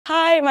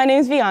Hi, my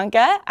name is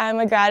Bianca. I'm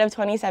a grad of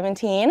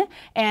 2017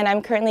 and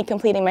I'm currently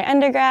completing my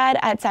undergrad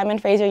at Simon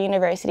Fraser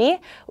University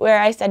where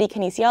I study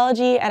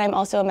kinesiology, and I'm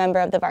also a member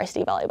of the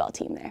varsity volleyball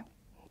team there.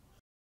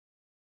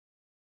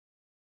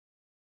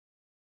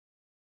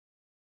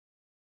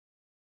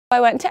 I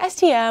went to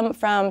STM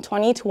from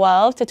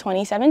 2012 to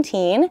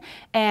 2017,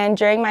 and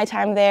during my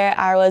time there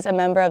I was a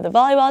member of the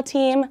volleyball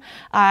team.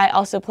 I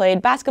also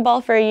played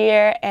basketball for a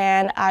year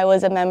and I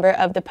was a member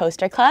of the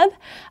poster club.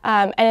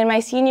 And in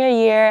my senior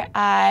year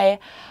I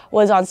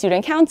was on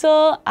student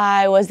council,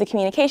 I was the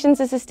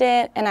communications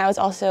assistant, and I was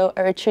also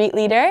a retreat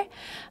leader.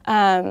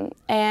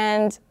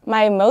 And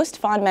my most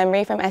fond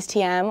memory from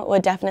STM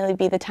would definitely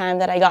be the time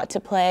that I got to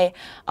play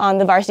on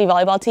the varsity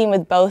volleyball team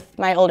with both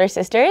my older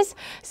sisters.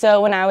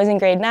 So when I was in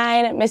grade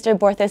 9, Mr.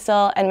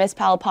 Borthistle and Miss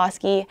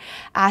Palapowski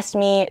asked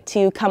me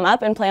to come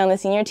up and play on the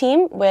senior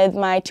team with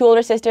my two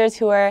older sisters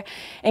who were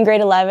in grade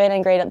 11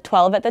 and grade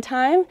 12 at the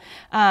time.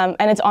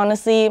 And it's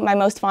honestly my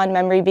most fond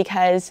memory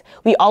because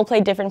we all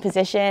played different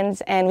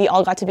positions and we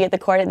all got to be at the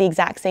court at the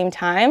exact same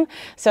time.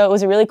 So it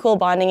was a really cool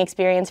bonding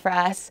experience for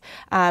us,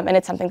 and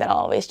it's something that I'll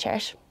always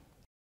cherish.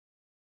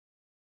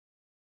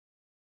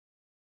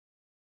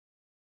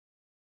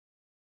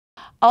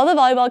 All the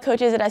volleyball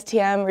coaches at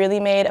STM really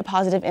made a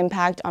positive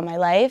impact on my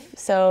life.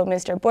 So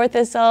Mr.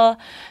 Borthistle,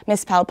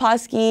 Miss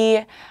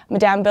Palapowski,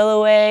 Madame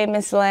Billoway,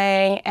 Miss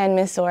Lang, and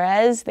Miss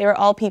Soares, they were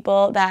all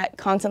people that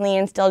constantly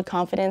instilled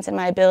confidence in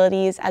my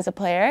abilities as a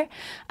player.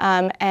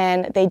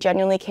 And they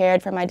genuinely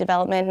cared for my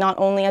development, not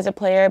only as a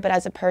player, but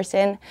as a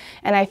person.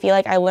 And I feel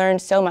like I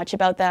learned so much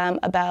about them,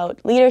 about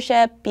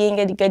leadership, being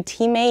a good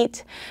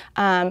teammate,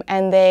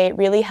 and they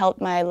really helped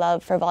my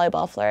love for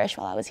volleyball flourish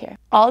while I was here.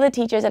 All the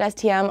teachers at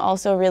STM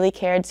also really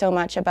cared so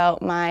much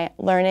about my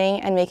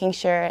learning and making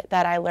sure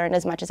that I learned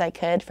as much as I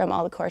could from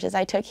all the courses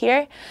I took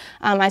here.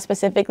 I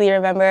specifically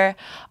remember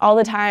all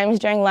the times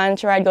during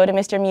lunch where I'd go to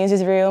Mr.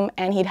 Muse's room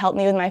and he'd help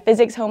me with my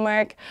physics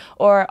homework,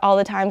 or all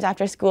the times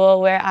after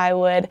school where I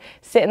would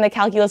sit in the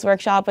calculus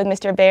workshop with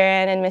Mr.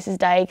 Barron and Mrs.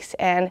 Dykes,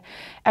 and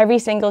every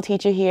single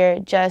teacher here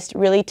just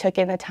really took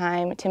in the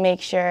time to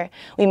make sure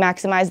we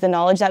maximize the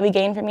knowledge that we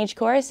gained from each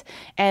course,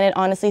 and it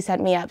honestly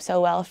set me up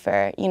so well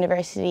for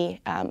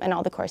university and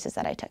all the courses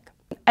that I took.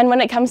 And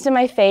when it comes to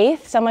my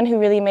faith, someone who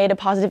really made a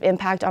positive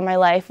impact on my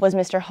life was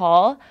Mr.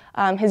 Hall.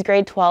 His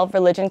grade 12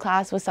 religion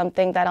class was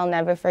something that I'll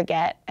never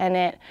forget, and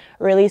it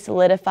really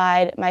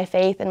solidified my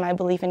faith and my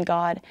belief in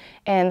God,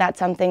 and that's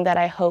something that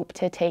I hope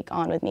to take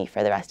on with me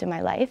for the rest of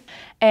my life.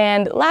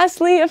 And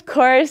lastly, of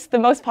course, the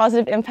most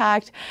positive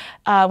impact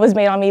was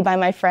made on me by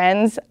my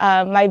friends.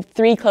 My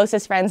three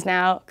closest friends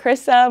now,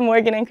 Krissa,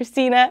 Morgan, and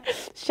Christina,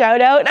 shout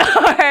out,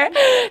 are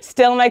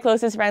still my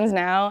closest friends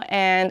now,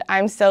 and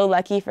I'm so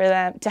lucky for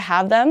them to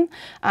have them.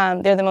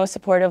 They're the most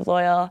supportive,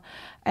 loyal,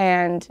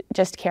 and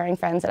just caring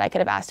friends that I could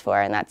have asked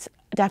for, and that's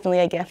definitely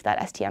a gift that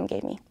STM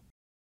gave me.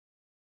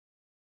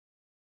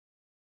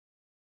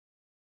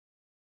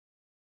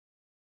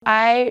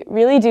 I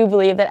really do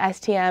believe that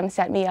STM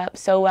set me up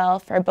so well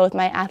for both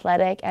my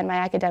athletic and my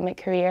academic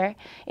career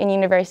in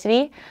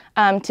university.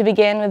 To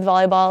begin with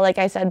volleyball, like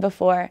I said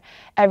before,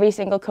 every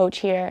single coach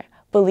here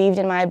believed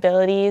in my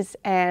abilities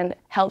and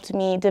helped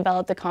me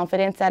develop the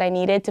confidence that I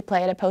needed to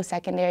play at a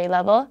post-secondary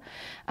level,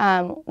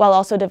 while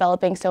also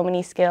developing so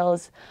many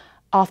skills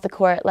off the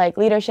court like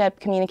leadership,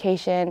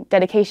 communication,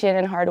 dedication,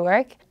 and hard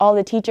work. All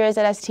the teachers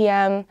at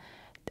STM,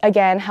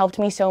 again, helped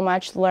me so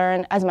much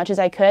learn as much as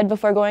I could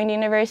before going to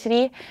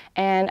university.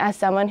 And as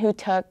someone who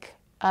took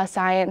a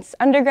science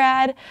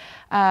undergrad,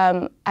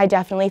 I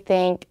definitely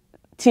think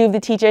two of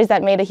the teachers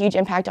that made a huge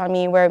impact on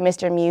me were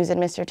Mr. Muse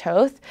and Mr.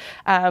 Toth.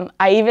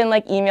 I even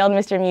emailed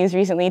Mr. Muse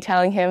recently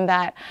telling him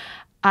that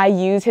I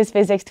use his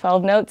physics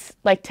 12 notes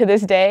to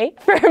this day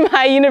for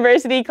my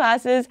university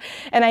classes,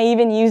 and I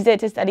even used it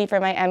to study for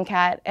my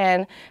MCAT.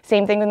 And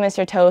same thing with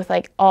Mr. Toth,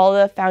 all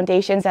the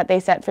foundations that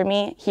they set for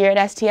me here at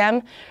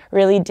STM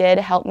really did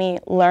help me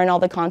learn all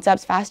the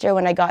concepts faster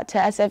when I got to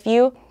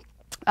SFU.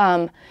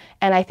 And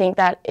I think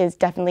that is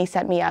definitely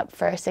set me up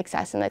for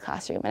success in the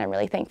classroom, and I'm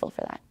really thankful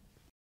for that.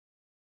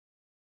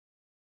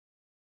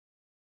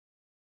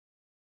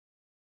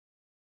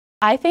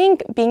 I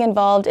think being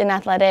involved in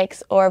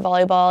athletics or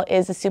volleyball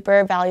is a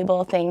super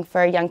valuable thing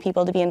for young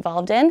people to be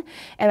involved in,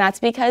 and that's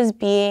because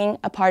being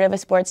a part of a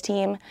sports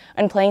team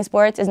and playing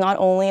sports is not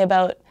only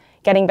about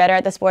getting better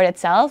at the sport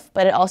itself,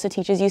 but it also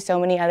teaches you so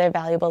many other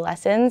valuable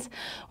lessons,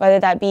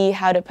 whether that be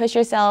how to push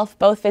yourself,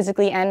 both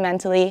physically and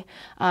mentally,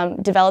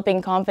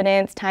 developing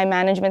confidence, time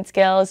management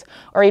skills,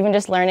 or even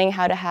just learning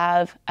how to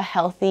have a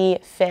healthy,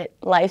 fit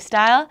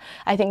lifestyle.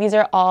 I think these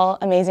are all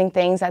amazing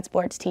things that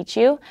sports teach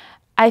you.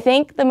 I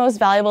think the most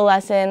valuable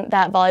lesson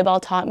that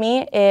volleyball taught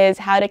me is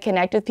how to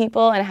connect with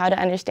people and how to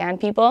understand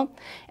people.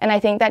 And I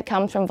think that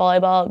comes from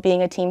volleyball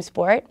being a team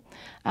sport,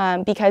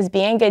 because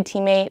being a good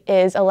teammate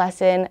is a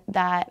lesson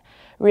that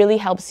really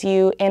helps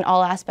you in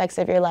all aspects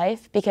of your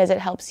life, because it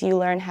helps you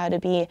learn how to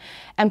be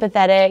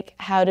empathetic,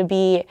 how to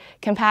be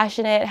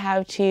compassionate,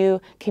 how to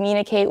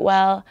communicate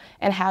well,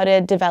 and how to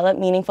develop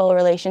meaningful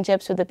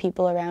relationships with the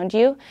people around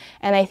you.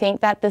 And I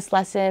think that this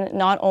lesson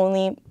not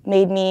only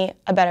made me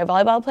a better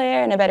volleyball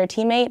player and a better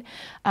teammate,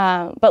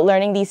 but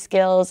learning these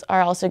skills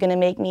are also going to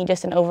make me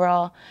just an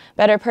overall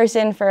better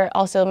person for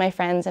also my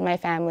friends and my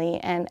family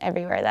and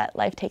everywhere that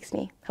life takes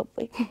me,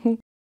 hopefully.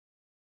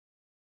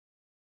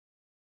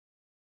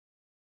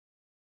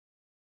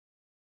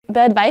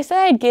 The advice that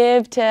I'd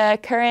give to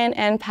current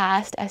and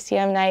past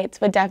STM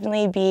Knights would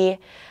definitely be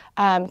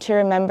to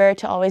remember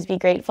to always be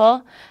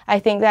grateful. I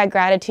think that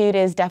gratitude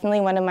is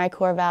definitely one of my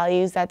core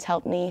values that's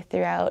helped me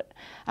throughout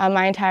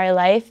my entire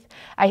life.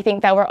 I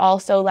think that we're all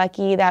so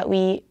lucky that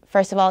we,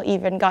 first of all,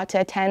 even got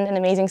to attend an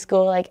amazing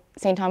school like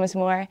St. Thomas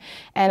More,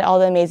 and all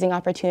the amazing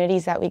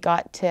opportunities that we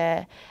got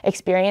to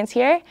experience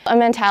here. A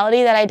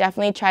mentality that I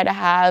definitely try to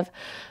have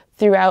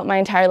throughout my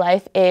entire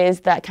life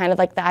is that kind of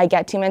like the I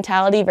get to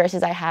mentality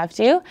versus I have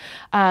to.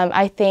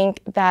 I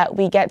think that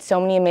we get so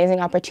many amazing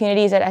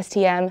opportunities at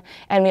STM,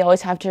 and we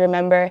always have to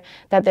remember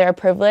that they're a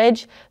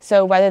privilege.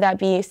 So whether that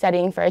be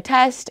studying for a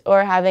test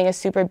or having a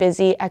super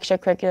busy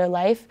extracurricular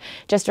life,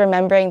 just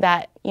remembering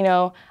that, you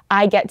know,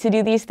 I get to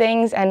do these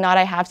things and not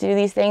I have to do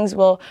these things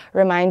will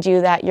remind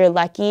you that you're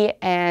lucky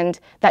and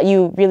that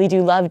you really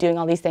do love doing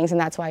all these things, and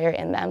that's why you're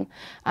in them.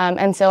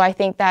 And so I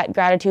think that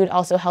gratitude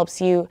also helps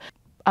you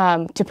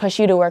to push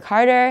you to work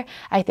harder.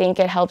 I think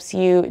it helps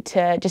you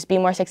to just be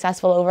more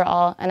successful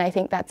overall, and I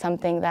think that's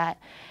something that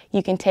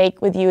you can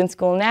take with you in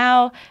school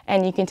now,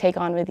 and you can take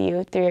on with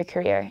you through your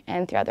career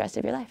and throughout the rest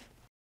of your life.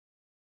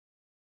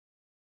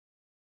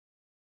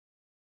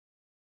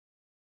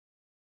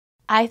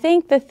 I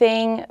think the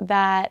thing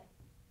that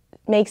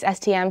makes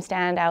STM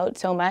stand out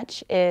so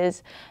much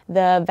is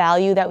the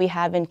value that we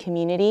have in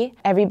community.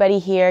 Everybody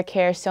here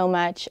cares so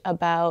much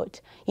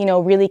about, you know,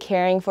 really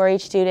caring for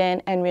each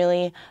student and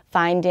really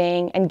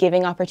finding and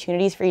giving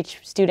opportunities for each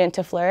student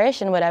to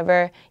flourish in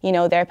whatever, you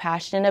know, they're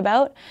passionate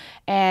about.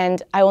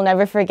 And I will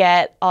never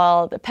forget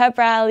all the pep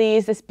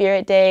rallies, the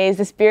spirit days,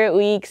 the spirit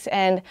weeks,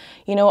 and,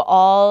 you know,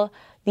 all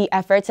the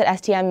efforts that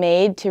STM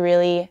made to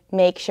really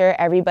make sure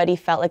everybody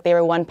felt like they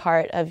were one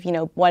part of, you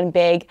know, one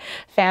big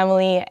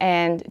family,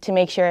 and to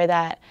make sure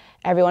that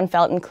everyone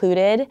felt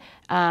included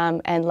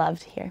and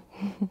loved here.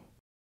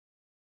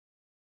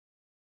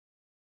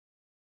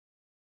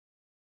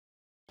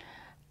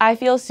 I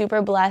feel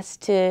super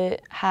blessed to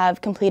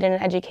have completed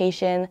an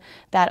education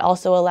that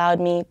also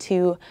allowed me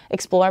to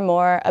explore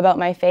more about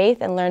my faith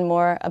and learn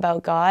more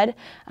about God.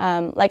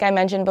 Like I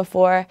mentioned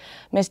before,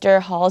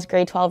 Mr. Hall's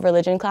grade 12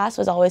 religion class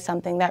was always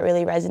something that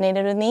really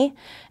resonated with me,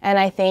 and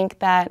I think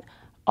that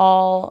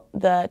all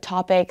the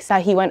topics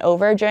that he went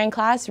over during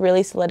class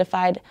really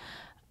solidified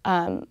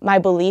my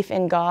belief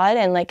in God,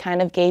 and like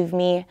kind of gave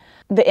me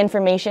the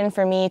information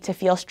for me to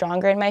feel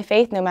stronger in my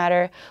faith no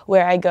matter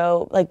where I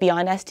go, like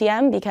beyond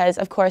STM, because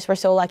of course we're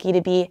so lucky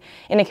to be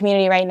in a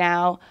community right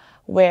now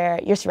where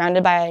you're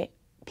surrounded by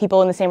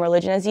people in the same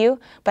religion as you,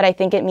 but I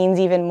think it means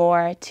even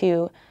more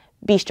to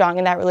be strong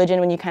in that religion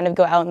when you kind of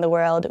go out in the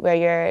world where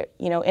you're,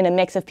 you know, in a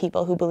mix of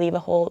people who believe a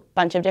whole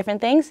bunch of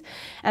different things.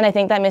 And I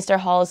think that Mr.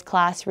 Hall's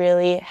class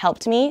really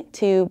helped me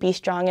to be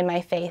strong in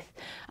my faith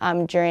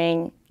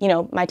during, you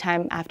know, my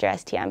time after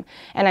STM.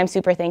 And I'm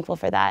super thankful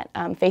for that.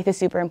 Faith is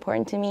super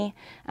important to me,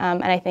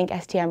 and I think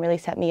STM really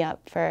set me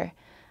up for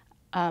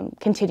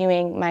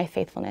continuing my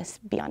faithfulness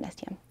beyond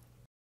STM.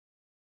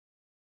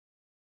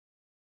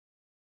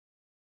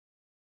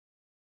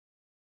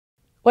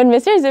 When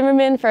Mr.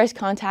 Zimmerman first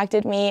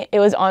contacted me, it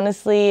was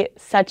honestly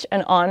such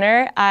an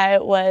honor. I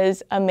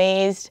was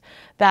amazed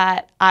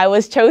that I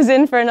was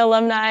chosen for an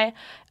alumni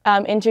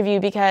interview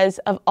because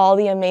of all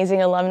the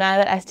amazing alumni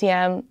that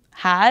STM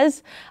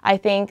has. I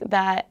think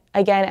that,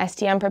 again,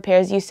 STM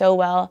prepares you so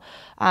well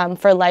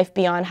for life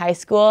beyond high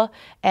school,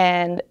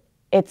 and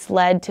it's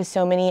led to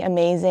so many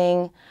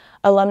amazing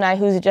alumni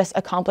who's just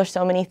accomplished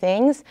so many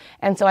things.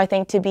 And so I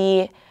think to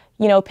be,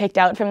 you know, picked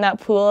out from that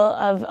pool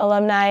of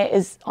alumni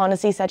is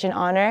honestly such an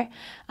honor.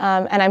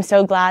 And I'm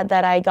so glad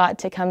that I got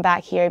to come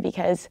back here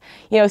because,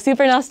 you know,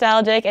 super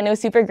nostalgic, and it was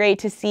super great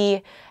to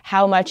see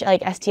how much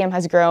like STM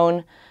has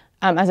grown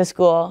as a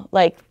school.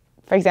 Like,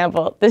 for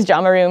example, this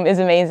drama room is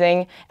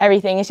amazing.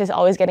 Everything is just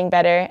always getting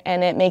better,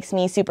 and it makes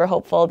me super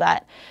hopeful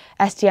that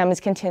STM is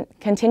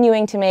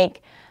continuing to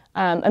make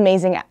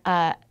amazing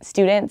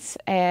students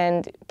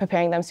and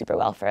preparing them super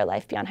well for a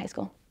life beyond high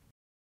school.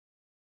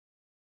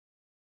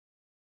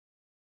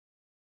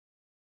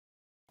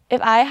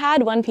 If I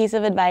had one piece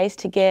of advice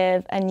to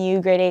give a new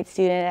grade 8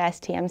 student at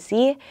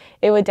STMC,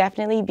 it would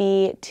definitely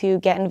be to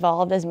get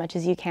involved as much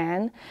as you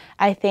can.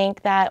 I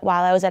think that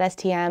while I was at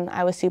STM,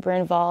 I was super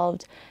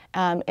involved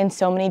in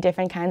so many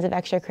different kinds of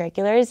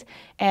extracurriculars,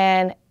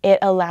 and it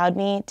allowed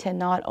me to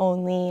not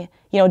only,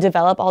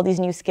 develop all these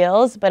new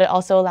skills, but it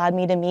also allowed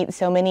me to meet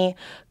so many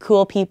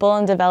cool people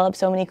and develop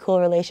so many cool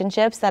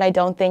relationships that I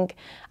don't think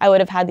I would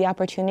have had the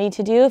opportunity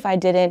to do if I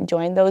didn't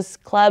join those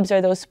clubs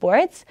or those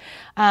sports.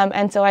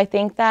 And so I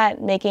think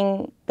that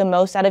making the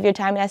most out of your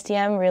time at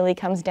STM really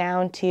comes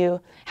down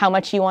to how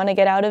much you want to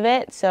get out of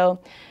it. So,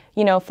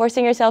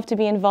 forcing yourself to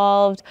be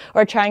involved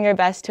or trying your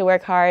best to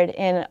work hard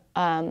in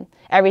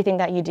everything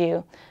that you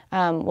do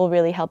will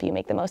really help you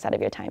make the most out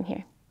of your time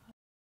here.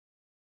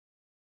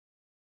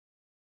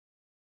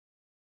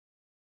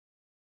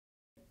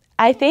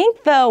 I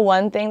think the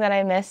one thing that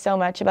I miss so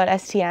much about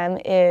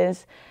STM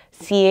is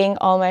seeing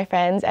all my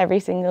friends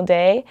every single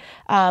day.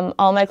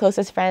 All my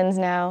closest friends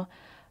now,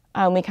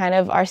 we kind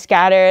of are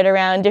scattered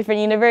around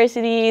different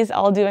universities,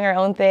 all doing our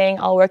own thing,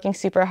 all working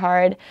super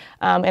hard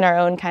in our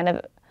own kind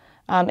of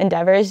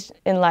endeavors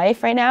in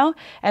life right now.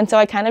 And so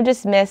I kind of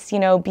just miss,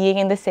 being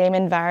in the same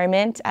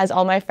environment as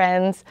all my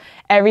friends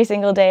every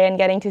single day and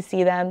getting to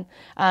see them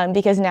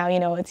because now,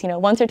 it's,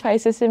 once or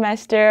twice a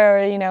semester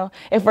or,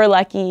 if we're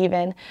lucky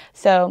even.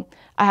 So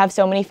I have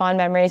so many fond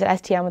memories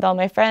at STM with all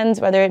my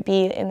friends, whether it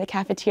be in the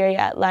cafeteria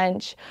at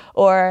lunch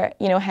or,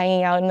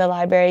 hanging out in the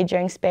library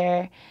during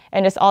spare,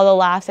 and just all the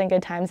laughs and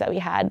good times that we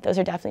had. Those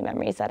are definitely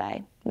memories that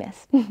I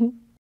miss.